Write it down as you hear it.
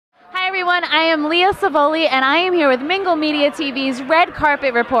everyone, I am Leah Cevoli and I am here with Mingle Media TV's Red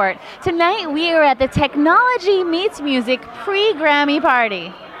Carpet Report. Tonight we are at the Technology Meets Music pre-Grammy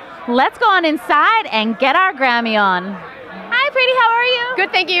party. Let's go on inside and get our Grammy on. Hi Priety, how are you?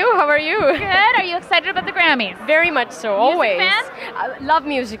 Good, thank you. How are you? Good. Are you excited about the Grammys? Very much so, Music always. fan? I love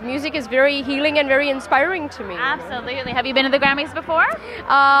music. Music is very healing and very inspiring to me. Absolutely. Have you been to the Grammys before?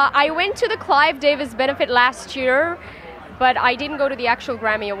 I went to the Clive Davis benefit last year, but I didn't go to the actual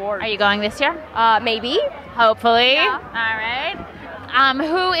Grammy Awards. Are you going this year? Maybe. Hopefully. Yeah. All right.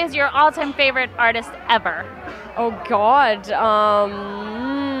 Who is your all-time favorite artist ever? Oh God.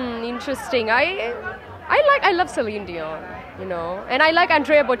 Interesting. I love Celine Dion, you know, and I like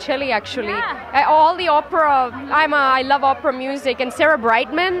Andrea Bocelli actually. Yeah. All the opera. I love opera music, and Sarah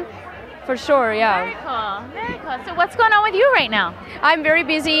Brightman, for sure. Yeah. Very cool. Very cool. So what's going on with you right now? I'm very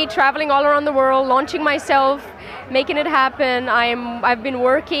busy traveling all around the world, launching myself, making it happen. I've been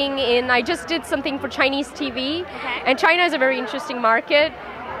working I just did something for Chinese TV, and China is a very interesting market.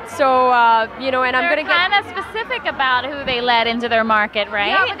 So you know, and I'm gonna get kind of specific about who they let into their market, right?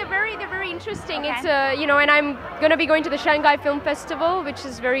 Yeah, but they're very interesting. Okay. It's you know, and I'm gonna be going to the Shanghai Film Festival, which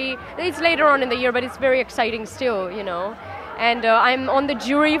is it's later on in the year, but it's very exciting still, you know. And I'm on the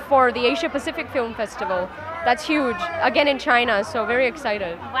jury for the Asia Pacific Film Festival. That's huge, again in China, so very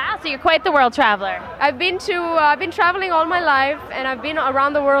excited. Wow, so you're quite the world traveler. I've been traveling all my life, and I've been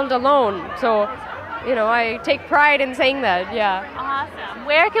around the world alone. So, you know, I take pride in saying that. Yeah. Awesome.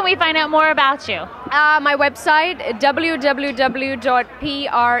 Where can we find out more about you? My website,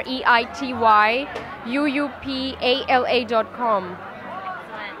 www.preityyuupala.com.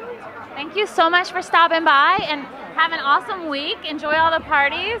 Excellent. Thank you so much for stopping by, and have an awesome week. Enjoy all the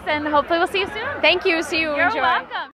parties, and hopefully we'll see you soon. Thank you. See you. You're Enjoy. welcome.